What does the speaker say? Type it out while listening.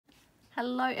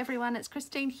Hello everyone, it's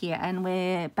Christine here and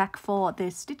we're back for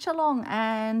this stitch along,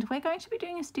 and we're going to be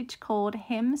doing a stitch called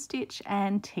Hem Stitch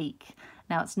Antique.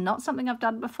 Now it's not something I've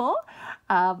done before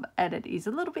and it is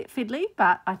a little bit fiddly,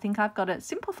 but I think I've got it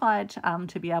simplified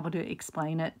to be able to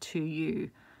explain it to you.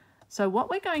 So what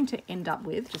we're going to end up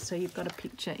with, just so you've got a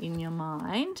picture in your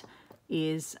mind,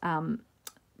 is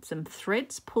some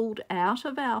threads pulled out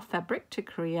of our fabric to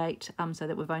create so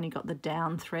that we've only got the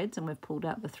down threads and we've pulled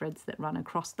out the threads that run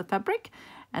across the fabric,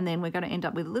 and then we're going to end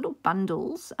up with little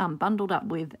bundles bundled up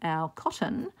with our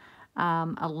cotton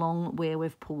along where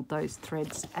we've pulled those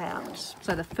threads out.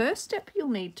 So the first step you'll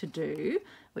need to do,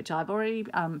 which I've already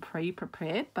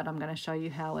pre-prepared, but I'm going to show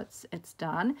you how it's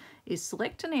done, is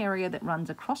select an area that runs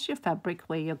across your fabric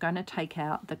where you're going to take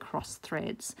out the cross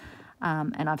threads.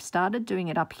 And I've started doing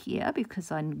it up here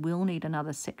because I will need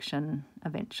another section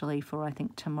eventually for, I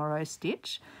think, tomorrow's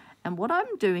stitch. And what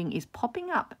I'm doing is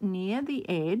popping up near the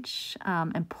edge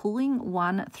and pulling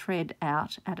one thread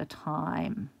out at a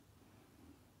time.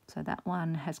 So that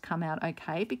one has come out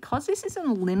okay. Because this is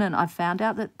in linen, I've found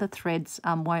out that the threads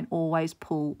won't always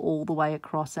pull all the way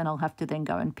across, and I'll have to then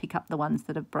go and pick up the ones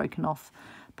that have broken off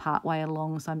part way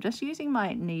along. So I'm just using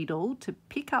my needle to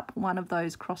pick up one of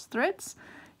those cross threads,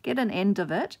 get an end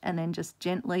of it, and then just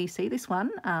gently, see this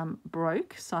one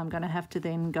broke, so I'm going to have to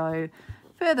then go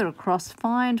further across,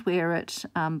 find where it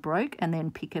broke, and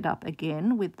then pick it up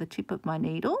again with the tip of my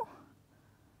needle.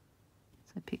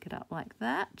 So pick it up like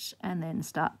that and then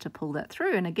start to pull that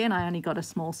through. And again, I only got a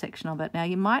small section of it. Now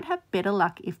you might have better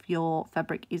luck if your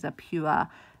fabric is a pure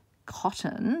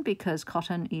cotton, because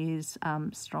cotton is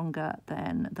stronger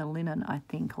than the linen, I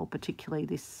think, or particularly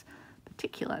this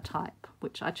particular type,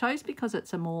 which I chose because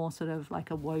it's a more sort of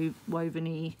like a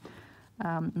woveny,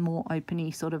 more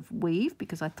openy sort of weave,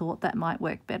 because I thought that might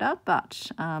work better.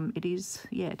 But it is,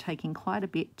 yeah, taking quite a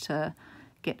bit to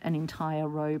get an entire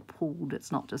row pulled.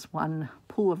 It's not just one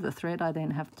pull of the thread. I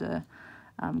then have to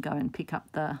go and pick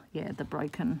up the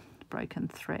broken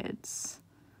threads.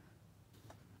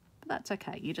 But that's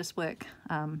okay. You just work.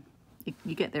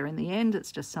 You get there in the end.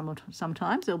 It's just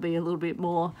sometimes it'll be a little bit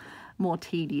more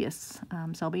tedious.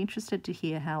 So I'll be interested to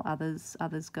hear how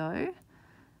others go.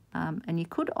 And you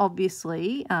could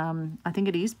obviously, I think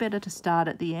it is better to start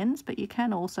at the ends, but you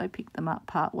can also pick them up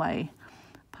part way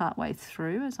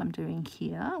through, as I'm doing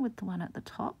here with the one at the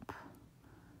top.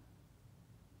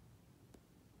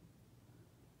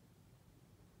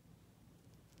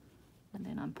 And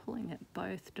then I'm pulling it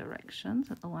both directions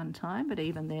at the one time, but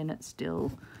even then it's still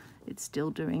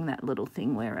doing that little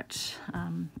thing where it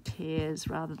tears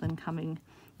rather than coming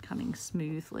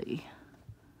smoothly.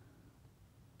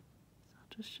 So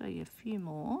I'll just show you a few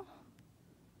more.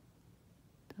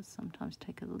 It does sometimes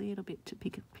take a little bit to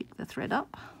pick the thread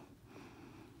up.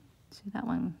 See that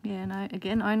one? Yeah, no,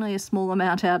 again, only a small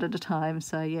amount out at a time.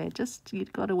 So yeah, just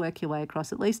you've got to work your way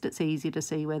across. At least it's easy to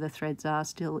see where the threads are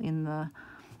still in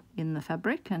the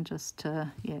fabric, and just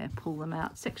to, yeah, pull them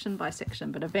out section by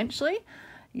section. But eventually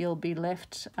you'll be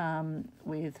left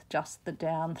with just the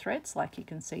down threads, like you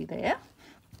can see there.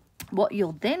 What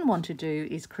you'll then want to do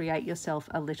is create yourself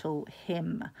a little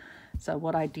hem. So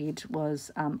what I did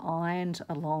was ironed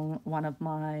along one of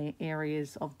my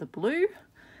areas of the blue.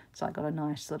 So I got a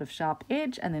nice sort of sharp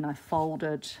edge, and then I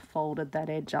folded that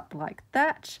edge up like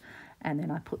that, and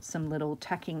then I put some little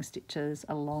tacking stitches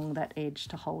along that edge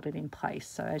to hold it in place.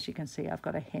 So as you can see, I've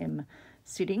got a hem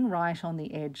sitting right on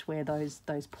the edge where those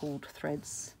pulled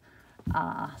threads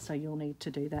are. So you'll need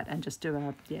to do that and just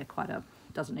do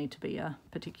doesn't need to be a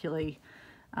particularly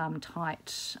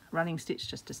tight running stitch,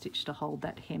 just a stitch to hold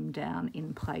that hem down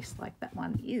in place like that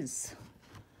one is.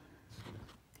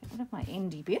 Get rid of my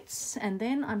endy bits, and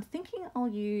then I'm thinking I'll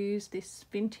use this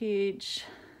vintage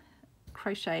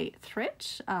crochet thread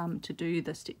to do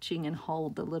the stitching and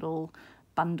hold the little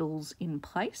bundles in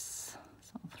place.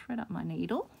 So I'll thread up my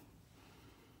needle,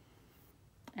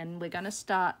 and we're going to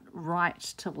start right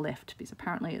to left, because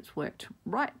apparently it's worked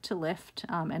right to left,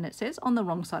 and it says on the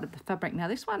wrong side of the fabric. Now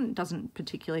this one doesn't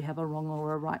particularly have a wrong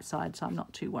or a right side, so I'm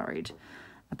not too worried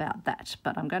about that.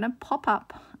 But I'm going to pop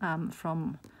up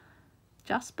from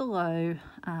just below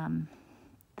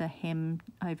the hem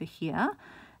over here,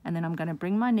 and then I'm going to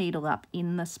bring my needle up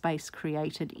in the space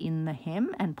created in the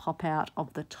hem and pop out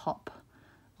of the top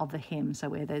of the hem, so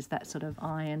where there's that sort of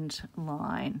ironed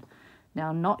line. Now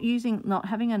I'm not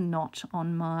having a knot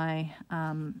on my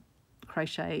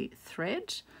crochet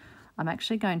thread. I'm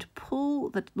actually going to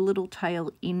pull the little tail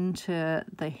into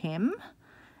the hem,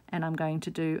 and I'm going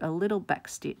to do a little back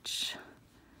stitch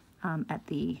at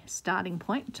the starting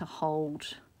point to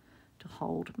hold to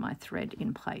hold my thread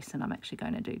in place. And I'm actually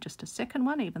going to do just a second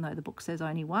one, even though the book says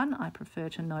only one. I prefer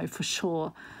to know for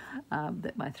sure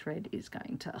that my thread is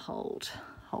going to hold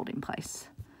in place.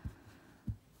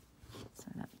 So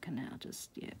that can now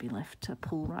just be left to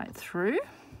pull right through.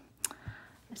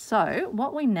 So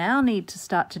what we now need to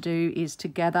start to do is to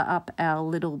gather up our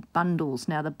little bundles.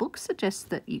 Now the book suggests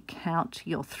that you count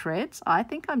your threads. I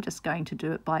think I'm just going to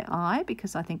do it by eye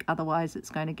because I think otherwise it's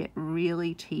going to get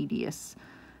really tedious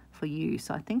for you.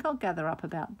 So I think I'll gather up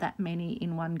about that many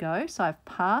in one go. So I've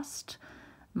passed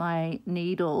my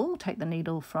needle, take the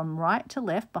needle from right to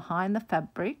left behind the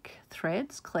fabric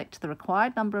threads, collect the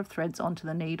required number of threads onto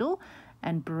the needle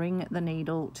and bring the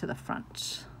needle to the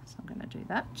front. So I'm going to do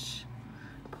that.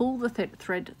 Pull the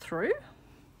thread through.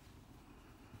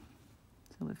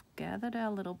 So we've gathered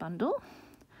our little bundle,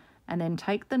 and then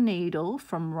take the needle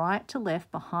from right to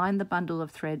left behind the bundle of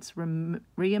threads,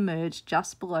 re-emerge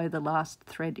just below the last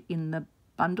thread in the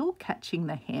bundle, catching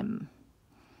the hem.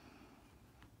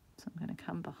 So I'm going to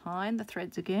come behind the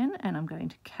threads again, and I'm going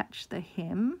to catch the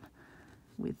hem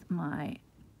with my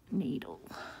needle.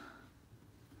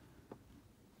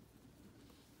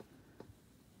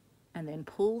 And then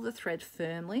pull the thread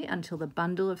firmly until the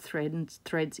bundle of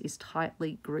threads is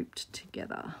tightly grouped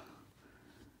together.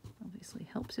 Obviously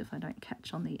helps if I don't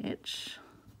catch on the edge.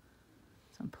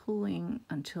 So I'm pulling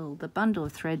until the bundle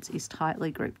of threads is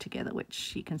tightly grouped together,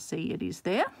 which you can see it is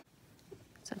there.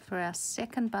 So for our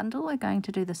second bundle, we're going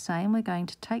to do the same. We're going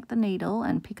to take the needle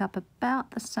and pick up about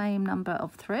the same number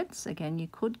of threads. Again, you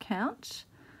could count,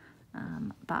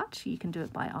 but you can do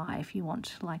it by eye if you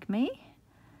want, like me.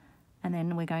 And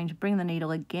then we're going to bring the needle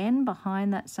again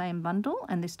behind that same bundle,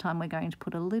 and this time we're going to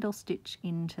put a little stitch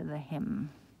into the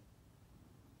hem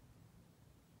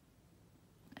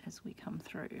as we come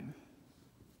through.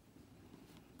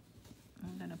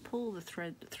 I'm going to pull the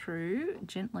thread through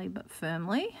gently but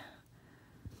firmly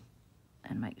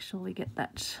and make sure we get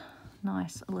that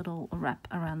nice little wrap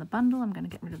around the bundle. I'm going to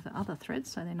get rid of the other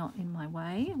threads so they're not in my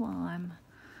way while I'm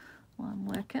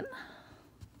working,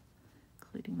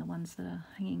 including the ones that are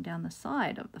hanging down the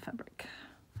side of the fabric.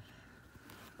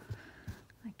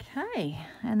 Okay,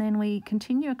 and then we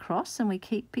continue across and we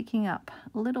keep picking up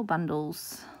little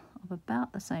bundles of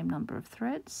about the same number of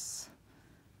threads.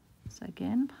 So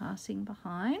again, passing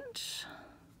behind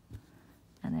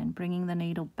and then bringing the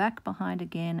needle back behind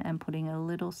again and putting a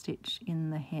little stitch in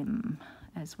the hem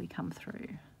as we come through.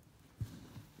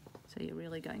 So you're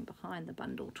really going behind the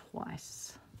bundle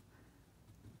twice.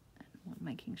 And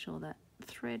making sure that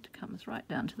thread comes right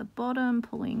down to the bottom,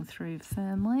 pulling through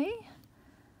firmly,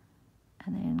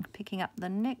 and then picking up the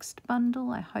next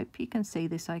bundle. I hope you can see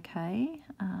this okay,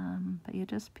 but you're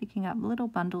just picking up little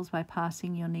bundles by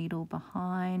passing your needle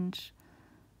behind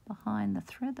the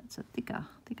thread. That's a thicker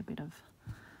bit of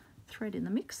thread in the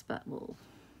mix, but we'll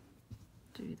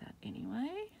do that anyway.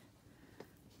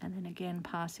 And then again,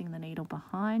 passing the needle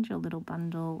behind your little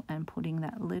bundle and putting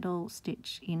that little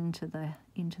stitch into the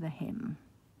hem,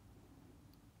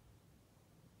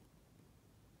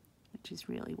 which is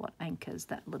really what anchors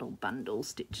that little bundle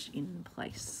stitch in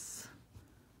place.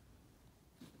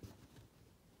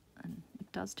 And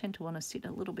it does tend to want to sit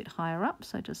a little bit higher up,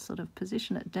 so just sort of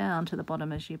position it down to the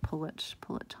bottom as you pull it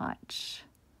tight.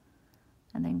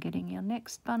 And then getting your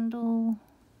next bundle.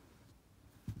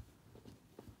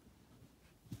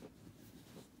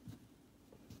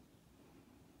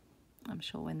 I'm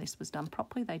sure when this was done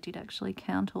properly, they did actually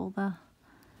count all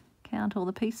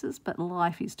the pieces, but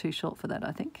life is too short for that,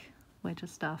 I think. We're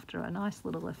just after a nice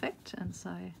little effect, and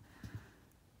so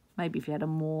maybe if you had a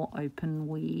more open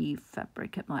weave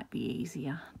fabric, it might be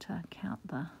easier to count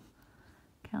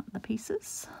the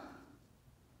pieces.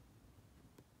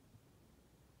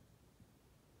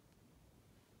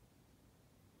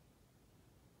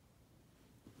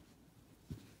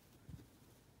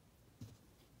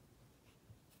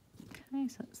 Okay,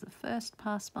 so it's the first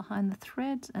pass behind the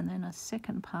threads and then a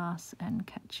second pass and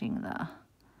catching the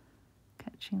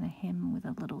hem with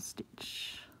a little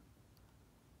stitch.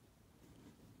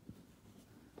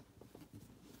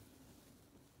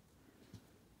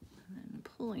 And then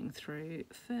pulling through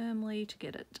firmly to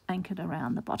get it anchored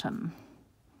around the bottom.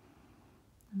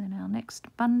 And then our next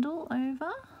bundle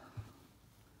over,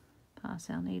 pass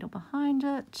our needle behind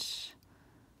it,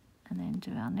 and then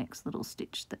do our next little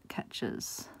stitch that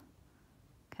catches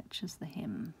the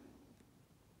hem.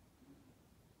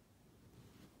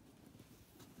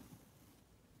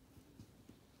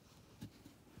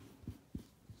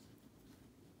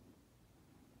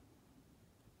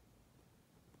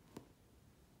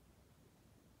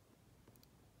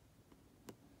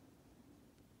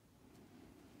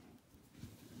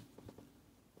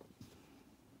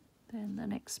 Then the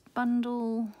next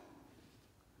bundle,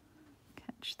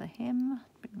 catch the hem,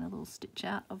 bring the little stitch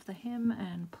out of the hem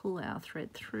and pull our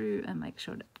thread through and make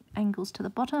sure it angles to the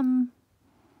bottom.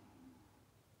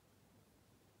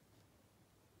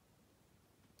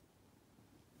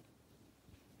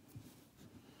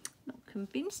 Not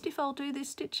convinced if I'll do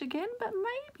this stitch again, but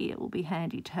maybe it will be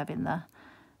handy to have in the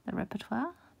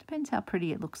repertoire. Depends how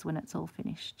pretty it looks when it's all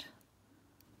finished.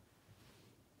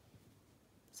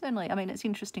 Certainly, I mean, it's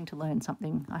interesting to learn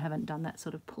something. I haven't done that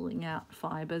sort of pulling out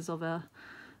fibres of a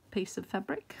piece of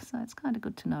fabric, so it's kind of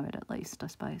good to know it at least, I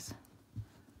suppose.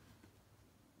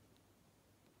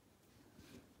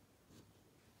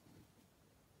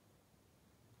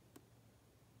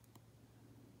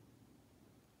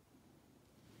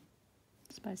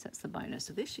 I suppose that's the bonus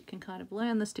of this. You can kind of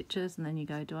learn the stitches and then you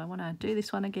go, do I want to do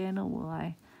this one again, or will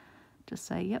I just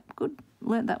say, yep, good,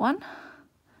 learnt that one,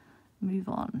 move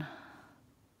on.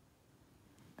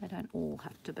 They don't all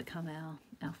have to become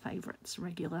our favourites,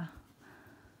 regular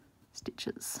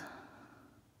stitches.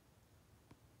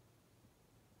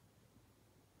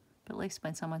 But at least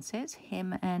when someone says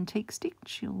hem antique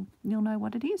stitch, you'll know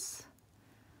what it is.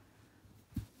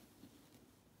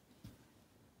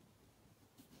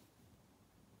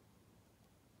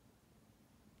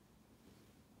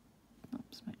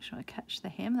 Oops, make sure I catch the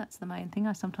hem. That's the main thing.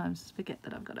 I sometimes forget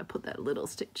that I've got to put that little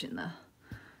stitch in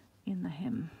the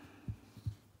hem.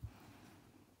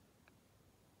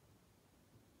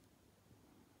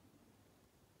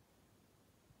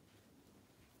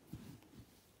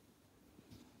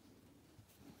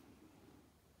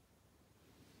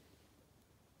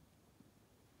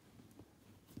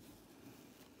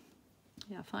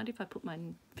 Yeah, I find if I put my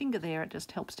finger there, it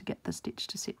just helps to get the stitch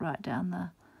to sit right down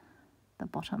the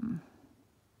bottom.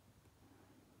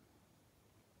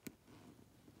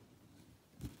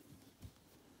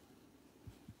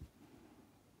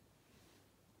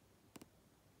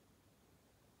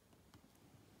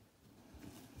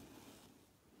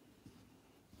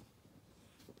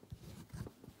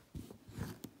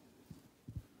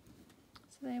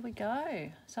 So there we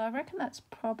go. So I reckon that's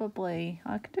probably,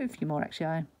 I could do a few more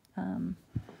actually.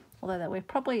 Although that we're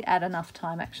probably at enough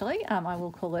time actually. I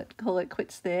will call it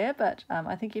quits there, but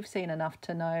I think you've seen enough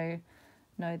to know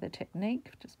the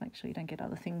technique. Just make sure you don't get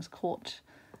other things caught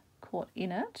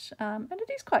in it. And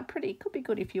it is quite pretty. Could be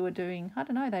good if you were doing, I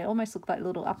don't know, they almost look like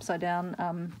little upside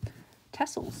down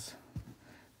tassels.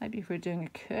 Maybe if we're doing a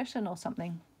curtain or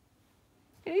something.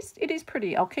 It is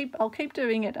pretty. I'll keep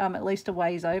doing it at least a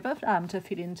ways over to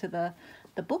fit into the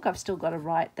book. I've still got to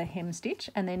write the hem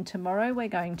stitch, and then tomorrow we're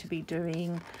going to be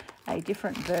doing a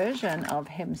different version of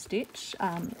hem stitch,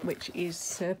 which is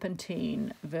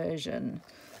serpentine version,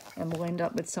 and we'll end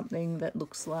up with something that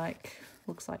looks like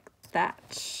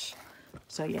that.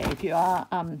 So yeah, if you are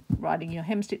writing your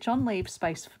hem stitch on, leave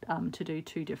space to do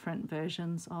two different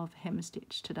versions of hem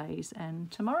stitch, today's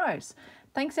and tomorrow's.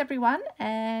 Thanks everyone,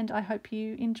 and I hope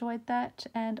you enjoyed that,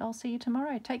 and I'll see you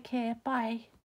tomorrow. Take care. Bye.